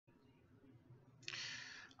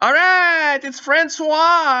Alright, it's Francois.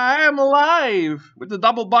 I am alive with the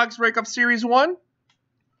double box breakup series 1.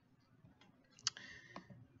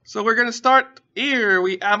 So we're gonna start here.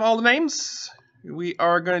 We have all the names. We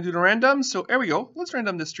are gonna do the random. So here we go. Let's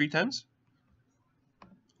random this 3 times.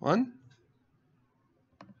 1,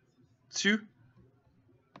 2,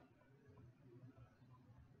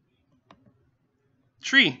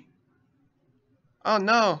 3. Oh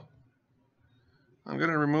no. I'm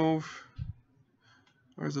gonna remove.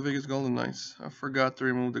 Where's the biggest Golden Knights? I forgot to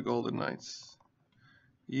remove the Golden Knights.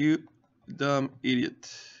 You dumb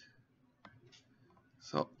idiot.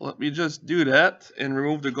 So let me just do that and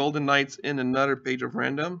remove the Golden Knights in another page of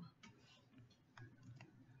random.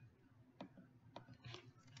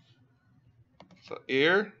 So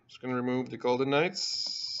here, just going to remove the Golden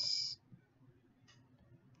Knights.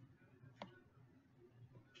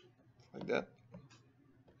 Like that.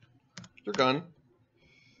 They're gone.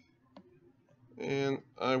 And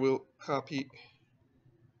I will copy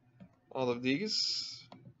all of these.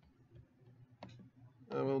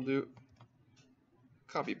 I will do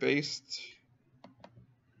copy paste.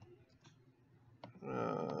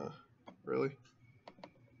 Really?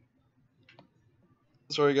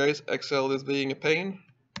 Sorry guys, Excel is being a pain.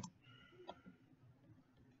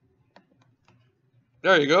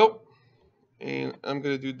 There you go. And I'm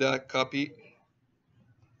gonna do that copy.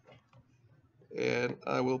 And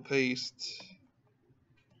I will paste.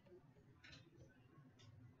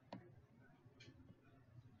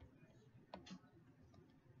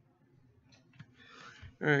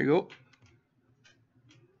 There you go.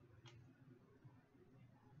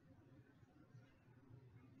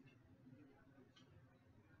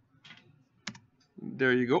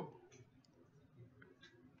 There you go.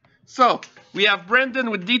 So, we have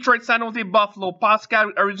Brendan with Detroit, San Jose, Buffalo, Pascal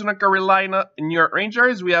with Arizona, Carolina, and New York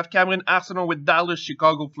Rangers. We have Cameron Arsenault with Dallas,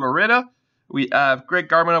 Chicago, Florida. We have Greg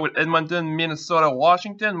Garmona with Edmonton, Minnesota,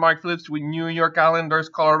 Washington. Mark Phillips with New York Islanders,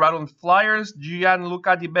 Colorado, and Flyers.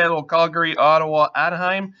 Gianluca Di Bello, Calgary, Ottawa,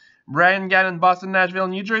 Anaheim. Brian Gannon, Boston, Nashville,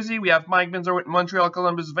 New Jersey. We have Mike Binzer with Montreal,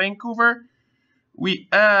 Columbus, Vancouver. We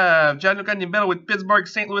have Gianluca Di Bello with Pittsburgh,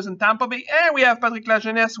 St. Louis, and Tampa Bay. And we have Patrick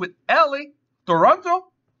Lajeunesse with LA,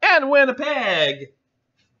 Toronto, and Winnipeg.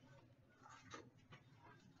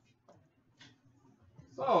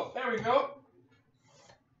 So, there we go.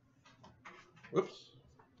 Whoops.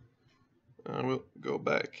 I will go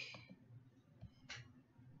back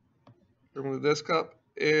from the desktop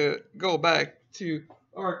and go back to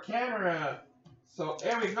our camera. So,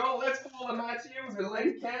 there we go. Let's pull the Matthews and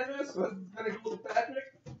Lady Canvas. We're going to go to Patrick.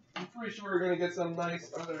 I'm pretty sure we're going to get some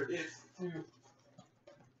nice other hits too.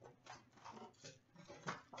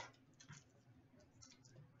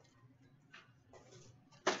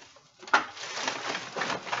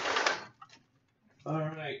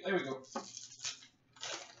 Alright, there we go.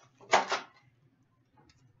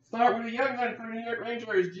 Start with a young gun for New York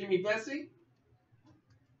Rangers, Jimmy Vesey.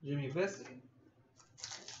 Jimmy Vesey.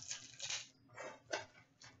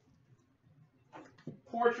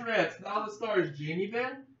 Portraits, Dallas Stars, Jamie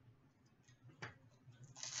Benn.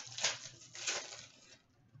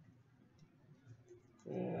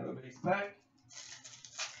 And a base pack.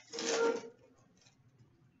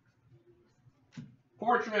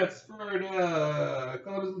 Portraits for the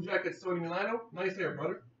Columbus Blue Jackets, Tony Milano. Nice hair,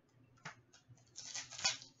 brother.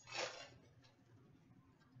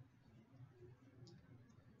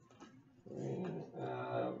 And,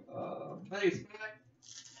 base pack.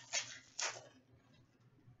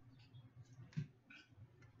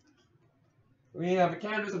 We have a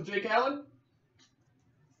canvas of Jake Allen.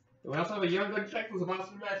 We also have a young gun check with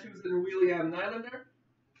Austin Matthews and William Nylander.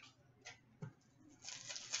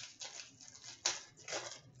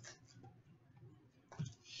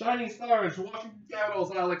 Shining Stars, Washington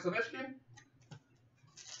Capitals, Alex Ovechkin.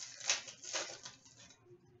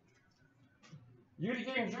 Beauty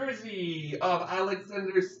Game jersey of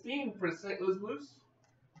Alexander Steen for the St. Louis Blues.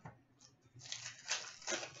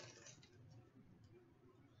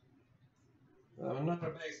 Another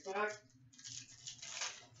base pack.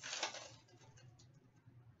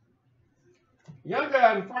 Young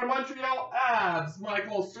gun for the Montreal Habs,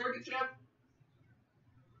 Michael Sergachev.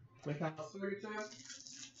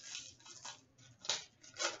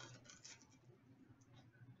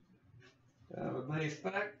 Have a base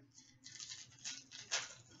pack.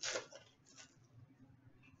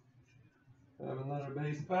 Have another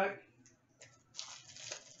base pack.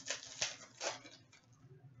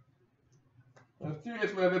 Let's do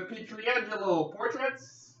this. We have a Pietrangelo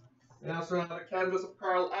portraits. We also have a canvas of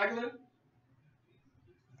Carl Hagelin.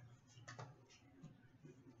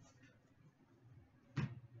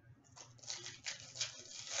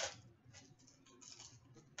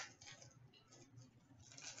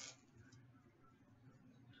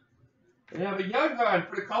 We have a young gun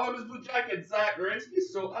for the Columbus Blue Jackets, Zach Werenski.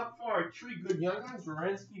 So up for 3 good young guns,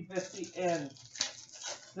 Werenski, Vesey, and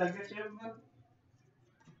Zagatchev.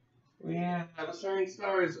 We have the Shining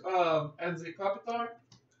Stars of Anze Kopitar.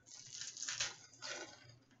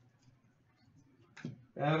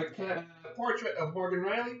 We have a portrait of Morgan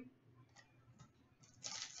Riley.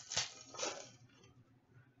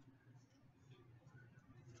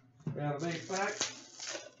 We have a base pack.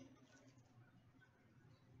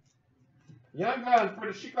 Young gun for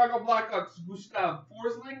the Chicago Blackhawks, Gustav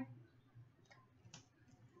Forsling.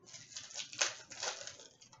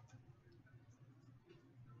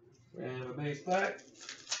 We have a base pack.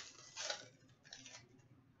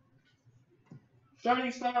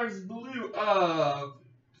 Shining Stars blue of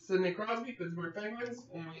Sidney Crosby, Pittsburgh Penguins.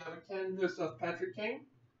 And we have a canvas of Patrick Kane.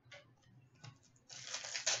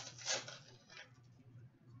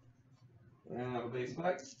 We have a base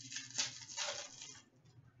pack.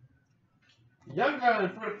 Young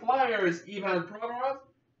gun for the Flyers, Ivan Provorov.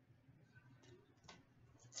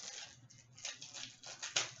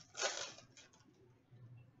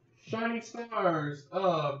 Shining Stars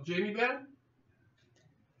of Jamie Benn.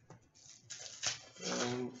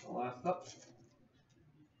 And last up.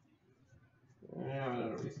 Yeah,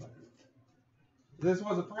 another recycle. This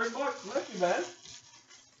was the first box, not too bad.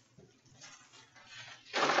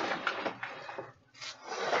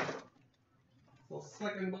 So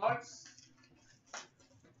second box.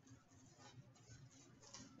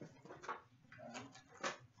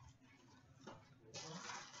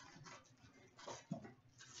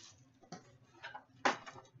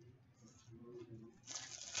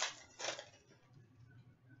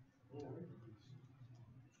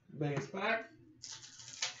 Base pack.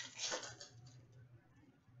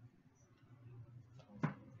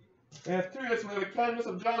 We have 2 hits. We have a canvas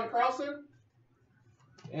of John Carlson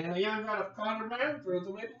and a young gun of Connor Brown for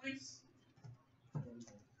the Maple Leafs.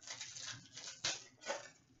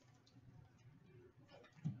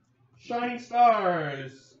 Shining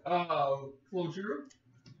Stars of Claude Giroux.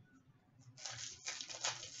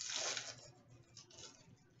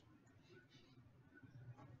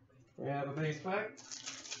 We have a base pack.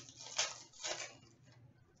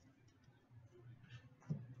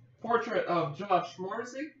 Portrait of Josh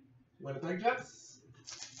Morrissey, Winnipeg Jets.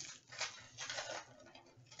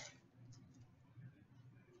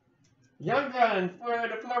 Young gun for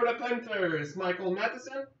the Florida Panthers, Michael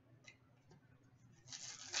Matheson.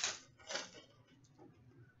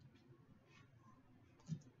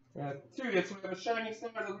 We have 2 hits. We have a Shining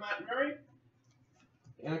Stars of Matt Murray.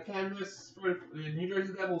 And a canvas for the New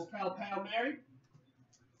Jersey Devils, Pal Mary.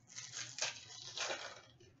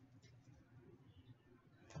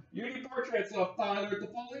 Beauty portraits of Tyler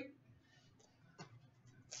Toffoli.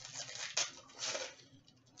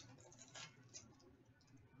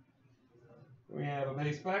 We have a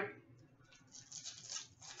base pack.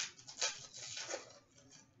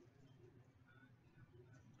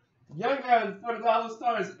 Young gun for the Dallas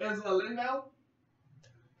Stars, Ezra Lindell.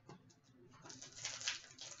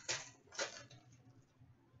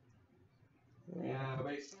 We have a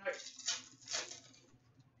base pack.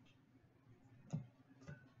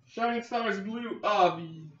 Shining Stars blue of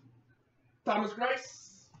Thomas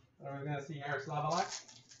Greiss. We're going to see Yaroslav Halak.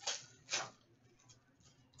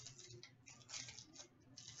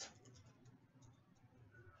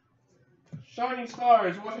 Shining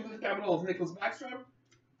Stars, Washington Capitals, Nicholas Backstrom.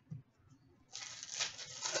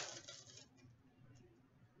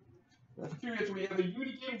 That's 2 hits. We have a UD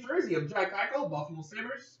game jersey of Jack Eichel, Buffalo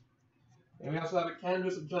Sabres. And we also have a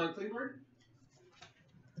canvas of John Klingberg.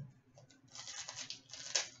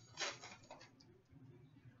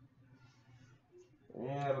 We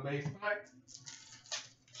have a base pack.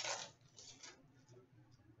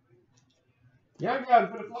 Young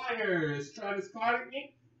gun for the Flyers, Travis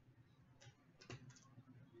Konecny.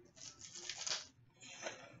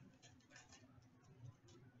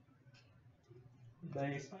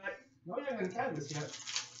 Base pack. No young gun canvas yet.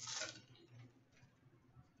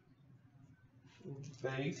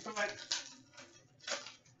 Base pack.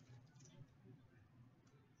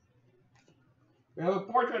 We have a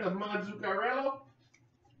portrait of Mats Zuccarello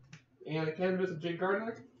and a canvas of Jake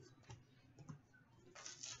Gardiner.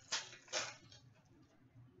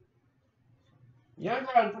 Young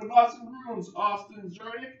gun for the Boston Bruins, Austin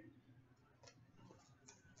Zernick.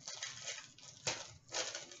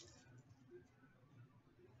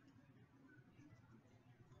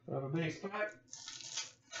 We have a base pack.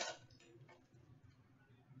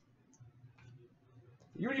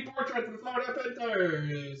 Beauty portrait for the Florida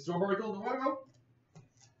Panthers, Roberto Luongo.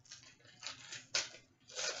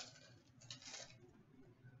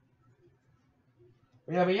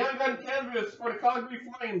 We have a Young Gun canvas for the Calgary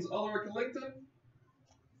Flames, Oliver Killington.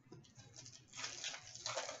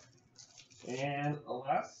 And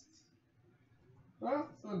last, well,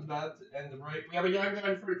 it's not bad to end the break. We have a Young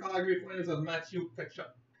Gun for the Calgary Flames of Matthew Tkachuk.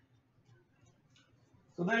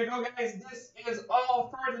 So there you go, guys. This is all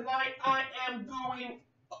for tonight. I am going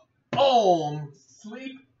home.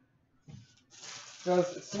 Sleep.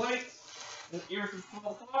 Because it's late. It's here for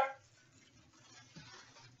 12 o'clock.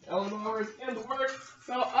 Eleanor is in the work.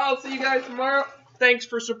 So I'll see you guys tomorrow. Thanks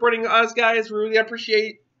for supporting us, guys. We really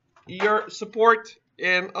appreciate your support.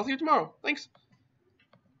 And I'll see you tomorrow. Thanks.